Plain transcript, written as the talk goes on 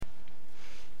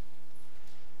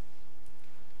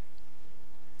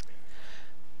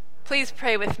Please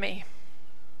pray with me.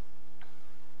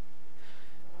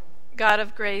 God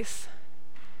of grace,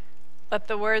 let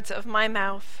the words of my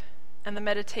mouth and the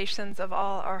meditations of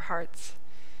all our hearts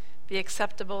be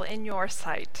acceptable in your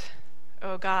sight,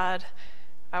 O God,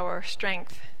 our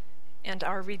strength and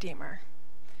our Redeemer.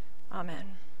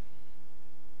 Amen.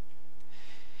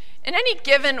 In any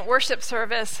given worship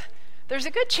service, there's a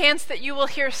good chance that you will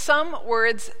hear some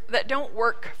words that don't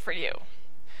work for you,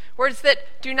 words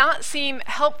that do not seem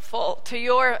helpful to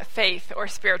your faith or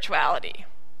spirituality.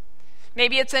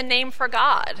 Maybe it's a name for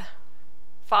God: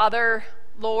 Father,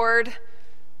 Lord,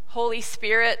 Holy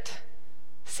Spirit,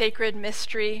 sacred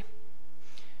mystery.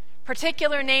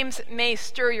 Particular names may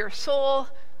stir your soul,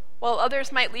 while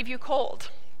others might leave you cold.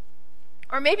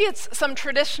 Or maybe it's some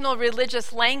traditional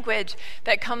religious language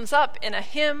that comes up in a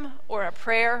hymn or a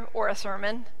prayer or a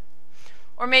sermon.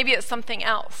 Or maybe it's something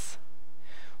else.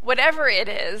 Whatever it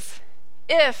is,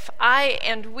 if I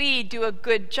and we do a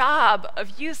good job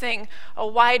of using a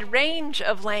wide range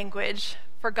of language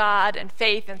for God and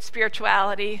faith and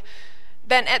spirituality,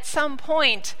 then at some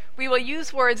point we will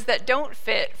use words that don't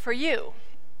fit for you.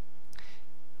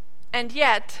 And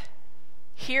yet,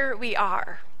 here we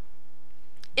are.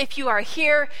 If you are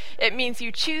here, it means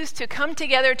you choose to come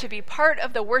together to be part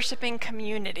of the worshiping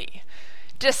community,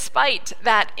 despite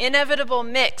that inevitable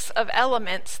mix of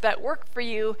elements that work for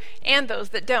you and those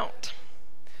that don't.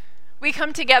 We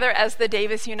come together as the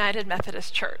Davis United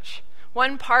Methodist Church,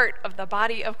 one part of the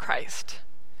body of Christ.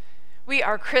 We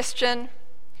are Christian.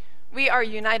 We are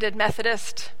United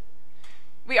Methodist.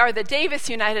 We are the Davis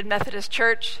United Methodist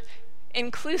Church,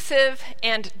 inclusive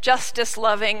and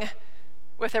justice-loving,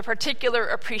 with a particular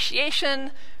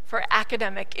appreciation for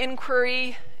academic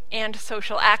inquiry and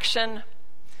social action.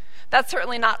 That's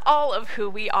certainly not all of who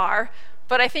we are,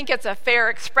 but I think it's a fair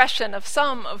expression of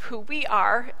some of who we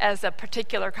are as a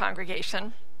particular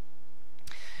congregation.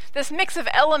 This mix of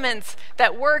elements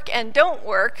that work and don't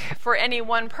work for any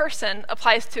one person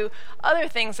applies to other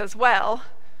things as well.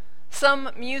 Some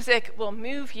music will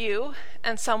move you,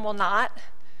 and some will not.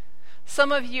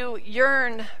 Some of you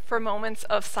yearn for moments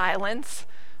of silence,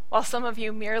 while some of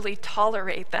you merely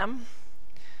tolerate them.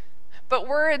 But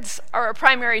words are a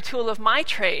primary tool of my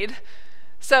trade,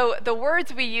 so the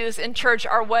words we use in church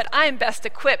are what I'm best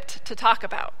equipped to talk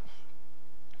about.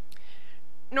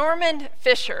 Norman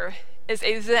Fisher is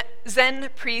a Zen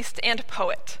priest and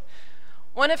poet.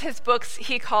 One of his books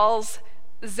he calls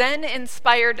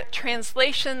Zen-inspired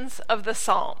translations of the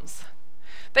Psalms.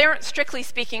 They aren't strictly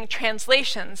speaking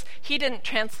translations. He didn't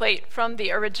translate from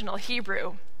the original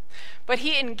Hebrew, but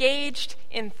he engaged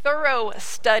in thorough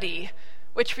study,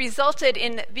 which resulted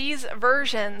in these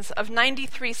versions of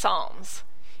 93 Psalms,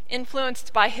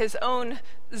 influenced by his own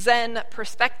Zen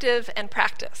perspective and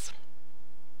practice.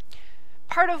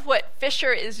 Part of what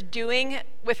Fisher is doing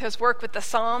with his work with the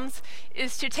Psalms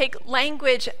is to take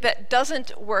language that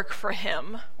doesn't work for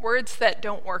him, words that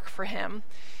don't work for him,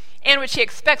 and which he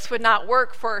expects would not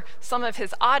work for some of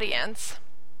his audience.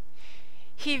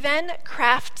 He then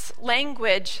crafts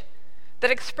language that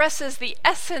expresses the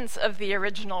essence of the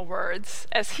original words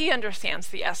as he understands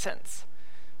the essence,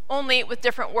 only with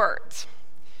different words.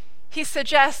 He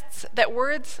suggests that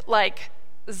words like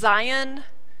Zion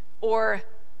or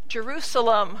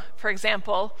Jerusalem, for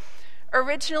example,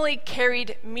 originally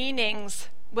carried meanings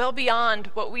well beyond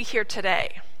what we hear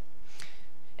today.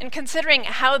 And considering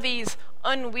how these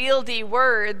unwieldy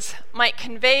words might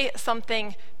convey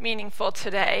something meaningful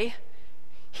today,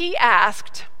 he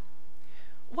asked,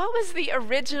 what was the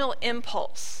original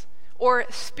impulse or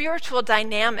spiritual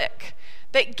dynamic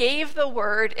that gave the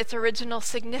word its original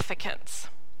significance?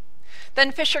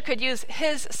 Then Fisher could use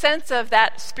his sense of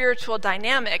that spiritual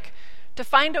dynamic to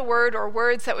find a word or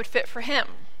words that would fit for him.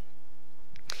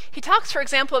 He talks, for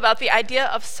example, about the idea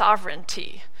of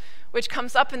sovereignty, which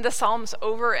comes up in the Psalms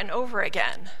over and over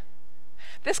again.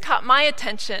 This caught my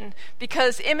attention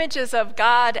because images of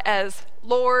God as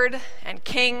Lord and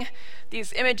King,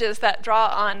 these images that draw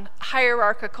on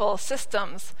hierarchical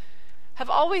systems, have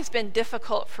always been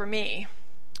difficult for me.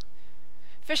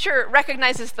 Fisher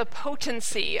recognizes the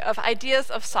potency of ideas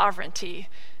of sovereignty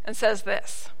and says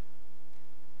this: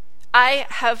 I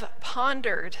have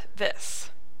pondered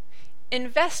this,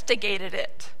 investigated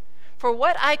it, for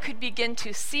what I could begin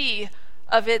to see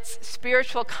of its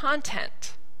spiritual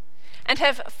content, and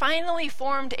have finally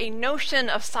formed a notion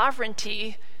of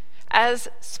sovereignty as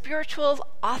spiritual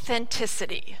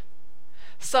authenticity,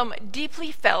 some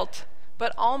deeply felt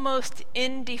but almost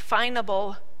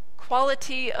indefinable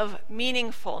quality of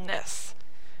meaningfulness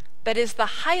that is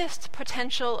the highest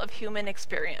potential of human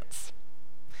experience.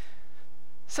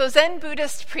 So Zen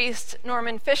Buddhist priest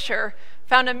Norman Fischer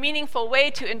found a meaningful way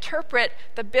to interpret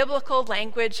the biblical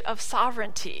language of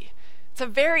sovereignty. It's a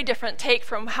very different take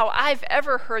from how I've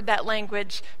ever heard that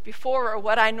language before, or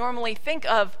what I normally think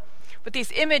of with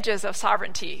these images of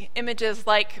sovereignty, images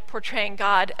like portraying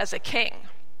God as a king.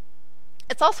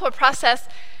 It's also a process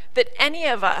that any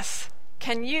of us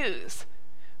can use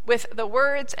with the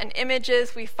words and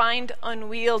images we find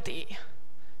unwieldy,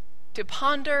 to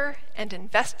ponder and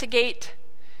investigate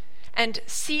and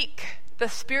seek the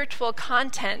spiritual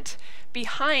content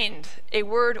behind a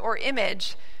word or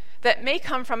image that may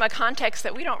come from a context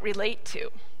that we don't relate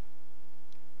to.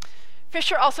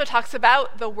 Fischer also talks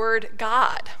about the word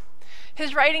God.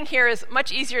 His writing here is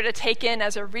much easier to take in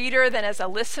as a reader than as a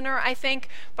listener, I think,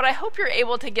 but I hope you're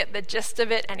able to get the gist of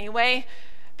it anyway,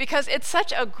 because it's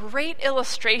such a great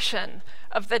illustration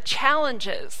of the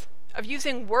challenges of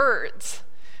using words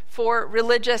for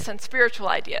religious and spiritual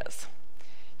ideas.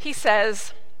 He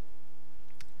says,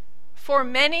 "For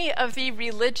many of the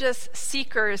religious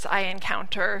seekers I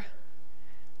encounter,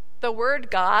 the word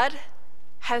God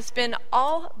has been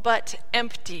all but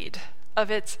emptied of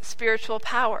its spiritual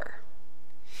power.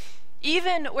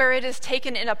 Even where it is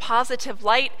taken in a positive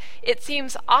light, it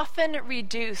seems often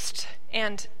reduced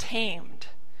and tamed,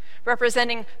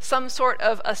 representing some sort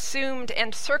of assumed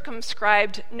and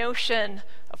circumscribed notion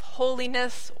of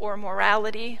holiness or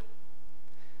morality.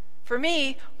 For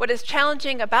me, what is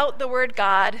challenging about the word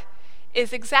God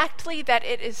is exactly that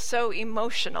it is so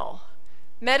emotional,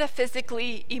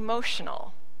 metaphysically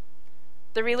emotional.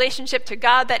 The relationship to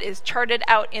God that is charted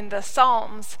out in the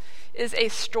Psalms is a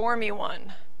stormy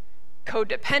one,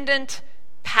 codependent,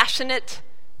 passionate,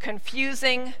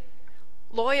 confusing,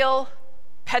 loyal,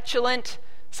 petulant,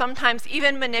 sometimes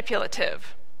even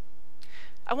manipulative.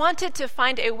 I wanted to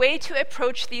find a way to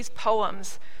approach these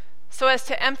poems so as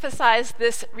to emphasize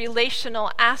this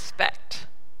relational aspect,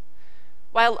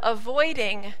 while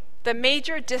avoiding the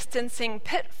major distancing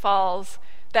pitfalls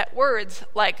that words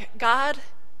like God,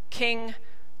 King,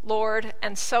 Lord,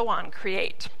 and so on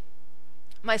create.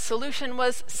 My solution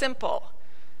was simple.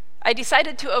 I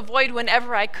decided to avoid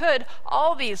whenever I could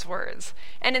all these words,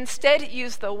 and instead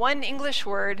use the one English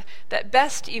word that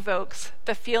best evokes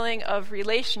the feeling of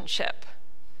relationship,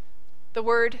 the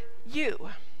word you.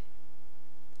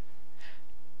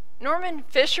 Norman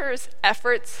Fischer's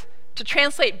efforts to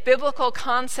translate biblical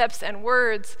concepts and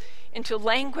words into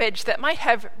language that might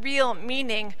have real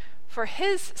meaning for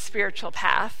his spiritual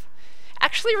path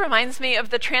actually reminds me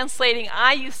of the translating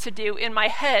I used to do in my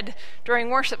head during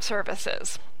worship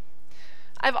services.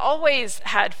 I've always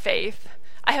had faith.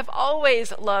 I have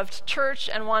always loved church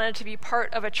and wanted to be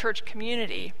part of a church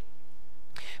community.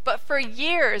 But for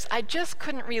years, I just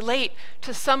couldn't relate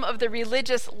to some of the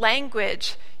religious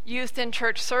language used in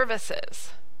church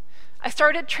services. I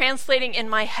started translating in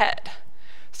my head,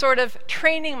 sort of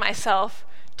training myself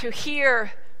to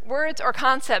hear words or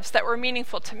concepts that were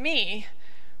meaningful to me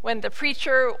when the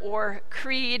preacher or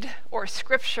creed or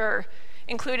scripture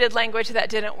included language that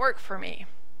didn't work for me.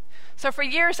 So for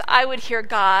years, I would hear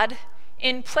God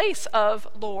in place of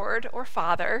Lord or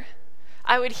Father.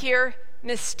 I would hear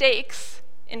mistakes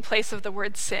in place of the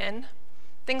word sin,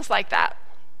 things like that.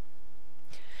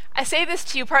 I say this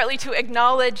to you partly to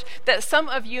acknowledge that some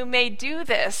of you may do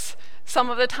this some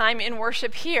of the time in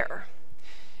worship here.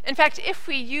 In fact, if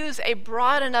we use a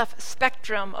broad enough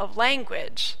spectrum of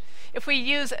language, if we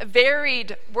use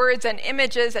varied words and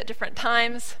images at different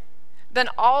times, then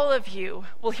all of you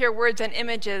will hear words and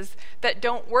images that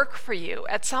don't work for you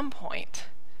at some point.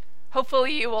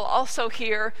 Hopefully, you will also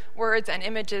hear words and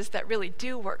images that really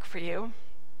do work for you.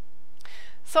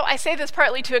 So I say this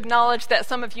partly to acknowledge that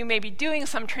some of you may be doing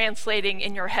some translating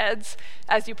in your heads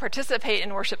as you participate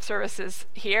in worship services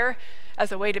here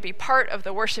as a way to be part of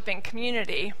the worshiping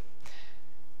community.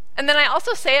 And then I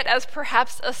also say it as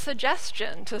perhaps a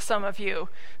suggestion to some of you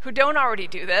who don't already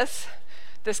do this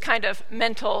kind of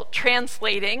mental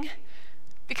translating,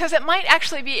 because it might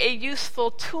actually be a useful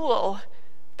tool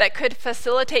that could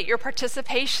facilitate your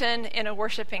participation in a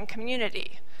worshiping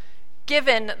community,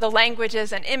 given the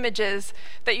languages and images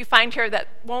that you find here that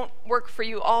won't work for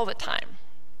you all the time.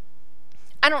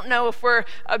 I don't know if we're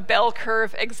a bell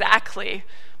curve exactly,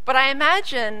 but I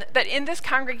imagine that in this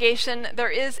congregation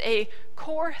there is a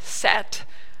core set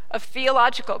of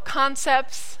theological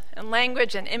concepts and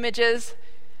language and images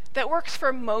that works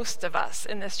for most of us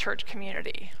in this church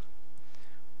community.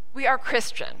 We are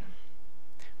Christian.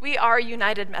 We are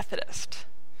United Methodist.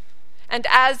 And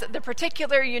as the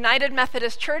particular United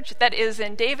Methodist Church that is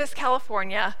in Davis,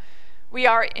 California, we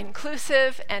are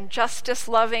inclusive and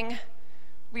justice-loving.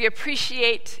 We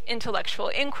appreciate intellectual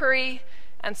inquiry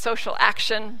and social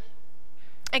action.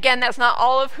 Again, that's not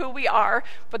all of who we are,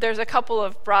 but there's a couple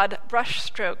of broad brush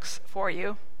strokes for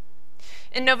you.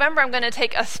 In November, I'm going to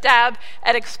take a stab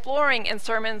at exploring in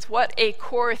sermons what a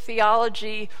core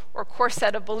theology or core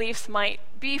set of beliefs might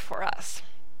be for us.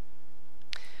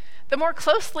 The more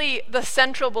closely the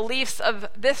central beliefs of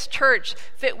this church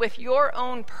fit with your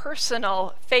own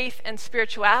personal faith and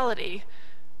spirituality,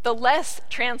 the less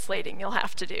translating you'll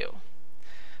have to do.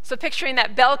 So picturing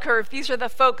that bell curve, these are the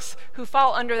folks who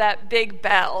fall under that big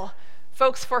bell,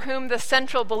 folks for whom the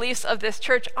central beliefs of this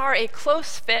church are a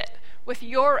close fit with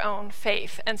your own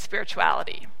faith and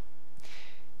spirituality.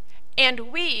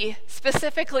 And we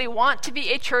specifically want to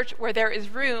be a church where there is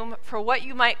room for what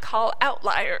you might call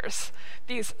outliers,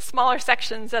 these smaller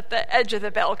sections at the edge of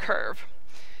the bell curve.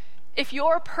 If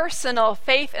your personal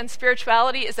faith and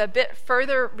spirituality is a bit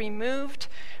further removed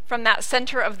from that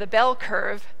center of the bell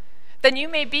curve, then you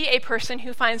may be a person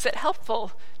who finds it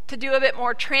helpful to do a bit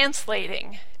more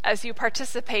translating as you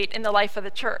participate in the life of the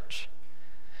church.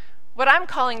 What I'm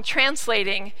calling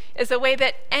translating is a way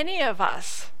that any of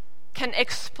us can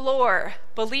explore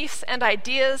beliefs and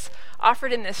ideas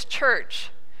offered in this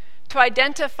church to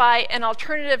identify an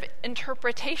alternative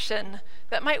interpretation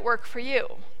that might work for you.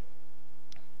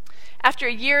 After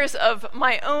years of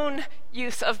my own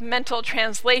use of mental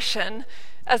translation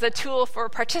as a tool for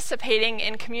participating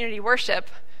in community worship,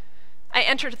 I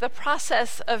entered the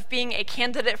process of being a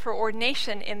candidate for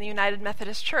ordination in the United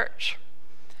Methodist Church.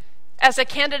 As a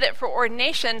candidate for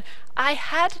ordination, I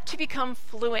had to become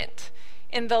fluent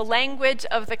in the language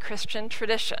of the Christian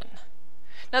tradition.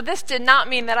 Now, this did not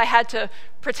mean that I had to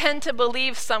pretend to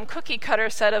believe some cookie-cutter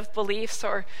set of beliefs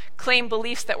or claim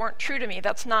beliefs that weren't true to me.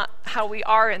 That's not how we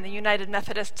are in the United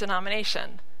Methodist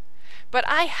denomination. But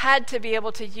I had to be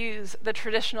able to use the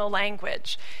traditional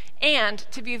language and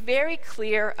to be very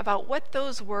clear about what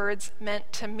those words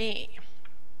meant to me.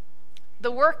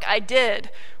 The work I did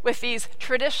with these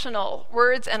traditional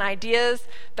words and ideas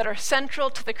that are central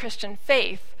to the Christian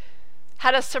faith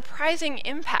had a surprising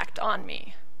impact on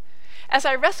me. As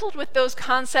I wrestled with those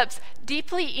concepts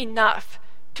deeply enough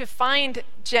to find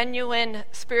genuine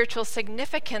spiritual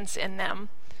significance in them,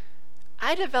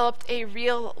 I developed a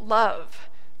real love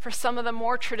for some of the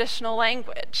more traditional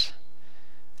language.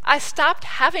 I stopped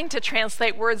having to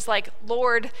translate words like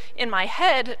Lord in my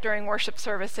head during worship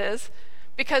services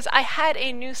because I had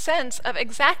a new sense of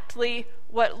exactly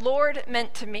what Lord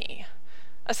meant to me,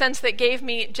 a sense that gave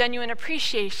me genuine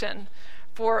appreciation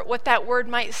for what that word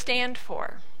might stand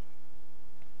for.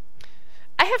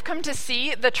 I have come to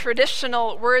see the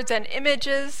traditional words and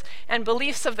images and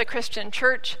beliefs of the Christian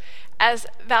church as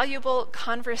valuable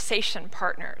conversation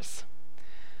partners.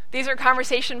 These are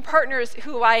conversation partners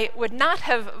who I would not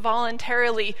have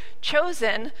voluntarily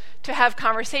chosen to have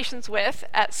conversations with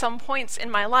at some points in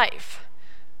my life.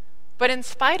 But in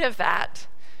spite of that,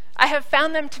 I have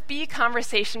found them to be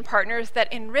conversation partners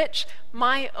that enrich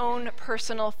my own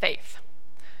personal faith.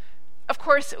 Of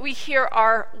course, we here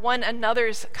are one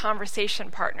another's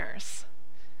conversation partners.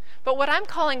 But what I'm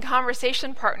calling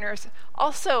conversation partners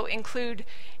also include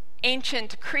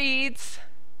ancient creeds,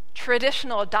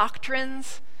 traditional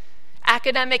doctrines,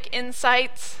 academic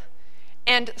insights,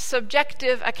 and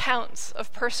subjective accounts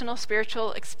of personal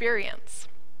spiritual experience.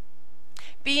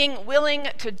 Being willing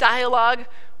to dialogue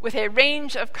with a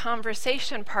range of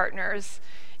conversation partners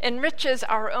enriches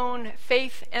our own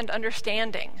faith and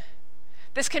understanding.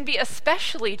 This can be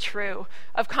especially true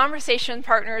of conversation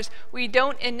partners we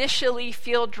don't initially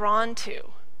feel drawn to.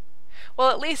 Well,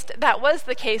 at least that was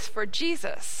the case for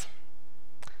Jesus.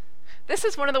 This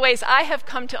is one of the ways I have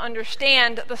come to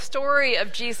understand the story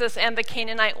of Jesus and the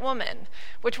Canaanite woman,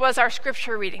 which was our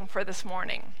scripture reading for this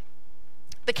morning.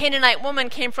 The Canaanite woman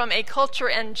came from a culture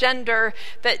and gender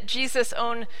that Jesus'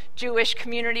 own Jewish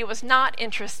community was not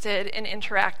interested in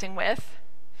interacting with.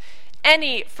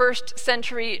 Any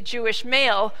first-century Jewish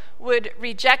male would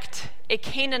reject a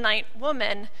Canaanite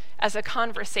woman as a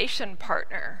conversation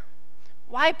partner.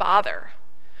 Why bother?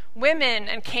 Women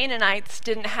and Canaanites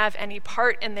didn't have any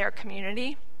part in their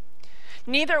community.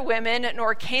 Neither women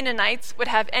nor Canaanites would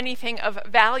have anything of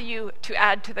value to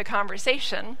add to the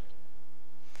conversation.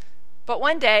 But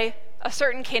one day, a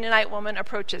certain Canaanite woman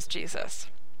approaches Jesus.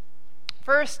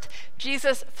 First,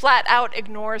 Jesus flat out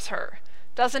ignores her,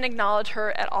 doesn't acknowledge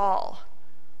her at all.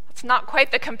 That's not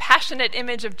quite the compassionate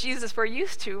image of Jesus we're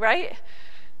used to, right?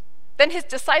 Then his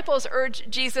disciples urge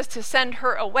Jesus to send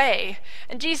her away,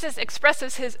 and Jesus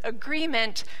expresses his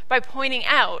agreement by pointing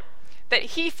out that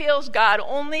he feels God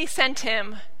only sent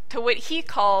him to what he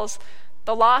calls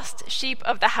the lost sheep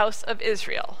of the house of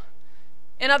Israel.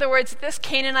 In other words, this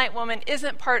Canaanite woman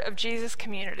isn't part of Jesus'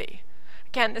 community.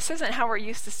 Again, this isn't how we're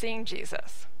used to seeing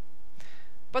Jesus.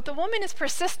 But the woman is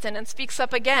persistent and speaks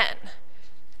up again.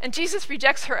 And Jesus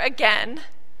rejects her again,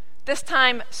 this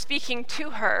time speaking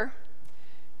to her.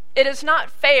 It is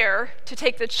not fair to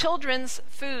take the children's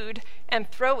food and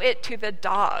throw it to the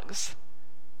dogs.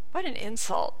 What an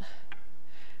insult.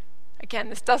 Again,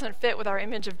 this doesn't fit with our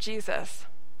image of Jesus.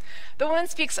 The woman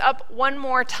speaks up one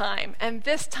more time, and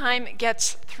this time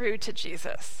gets through to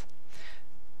Jesus.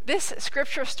 This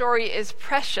scripture story is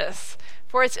precious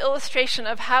for its illustration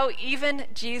of how even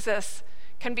Jesus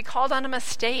can be called on a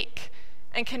mistake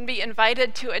and can be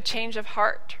invited to a change of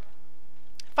heart.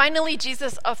 Finally,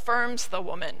 Jesus affirms the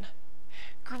woman.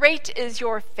 "Great is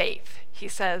your faith," he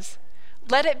says.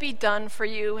 "Let it be done for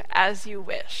you as you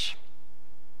wish."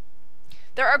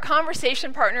 There are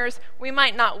conversation partners we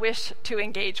might not wish to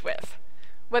engage with,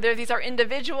 whether these are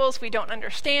individuals we don't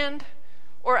understand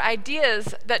or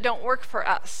ideas that don't work for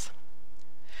us.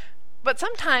 But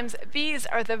sometimes these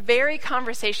are the very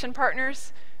conversation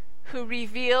partners who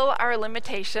reveal our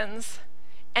limitations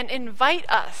and invite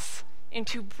us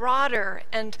into broader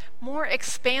and more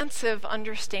expansive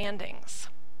understandings.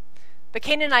 The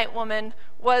Canaanite woman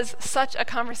was such a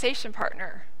conversation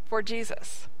partner for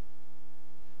Jesus.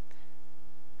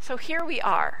 So here we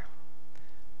are,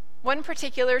 one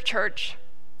particular church,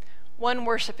 one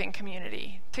worshiping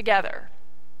community together.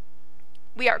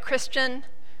 We are Christian,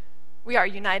 we are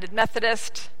United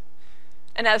Methodist,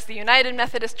 and as the United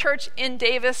Methodist Church in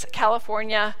Davis,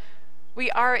 California, we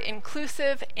are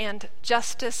inclusive and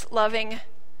justice-loving.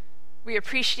 We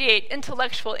appreciate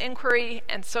intellectual inquiry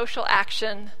and social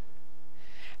action.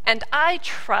 And I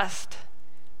trust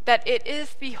that it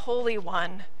is the Holy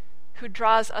One who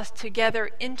draws us together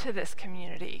into this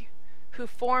community, who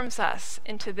forms us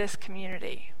into this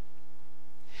community.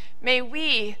 May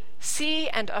we see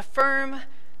and affirm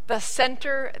the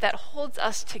center that holds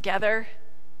us together,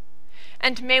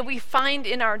 and may we find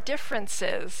in our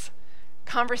differences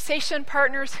conversation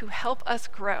partners who help us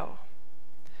grow.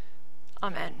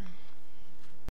 Amen.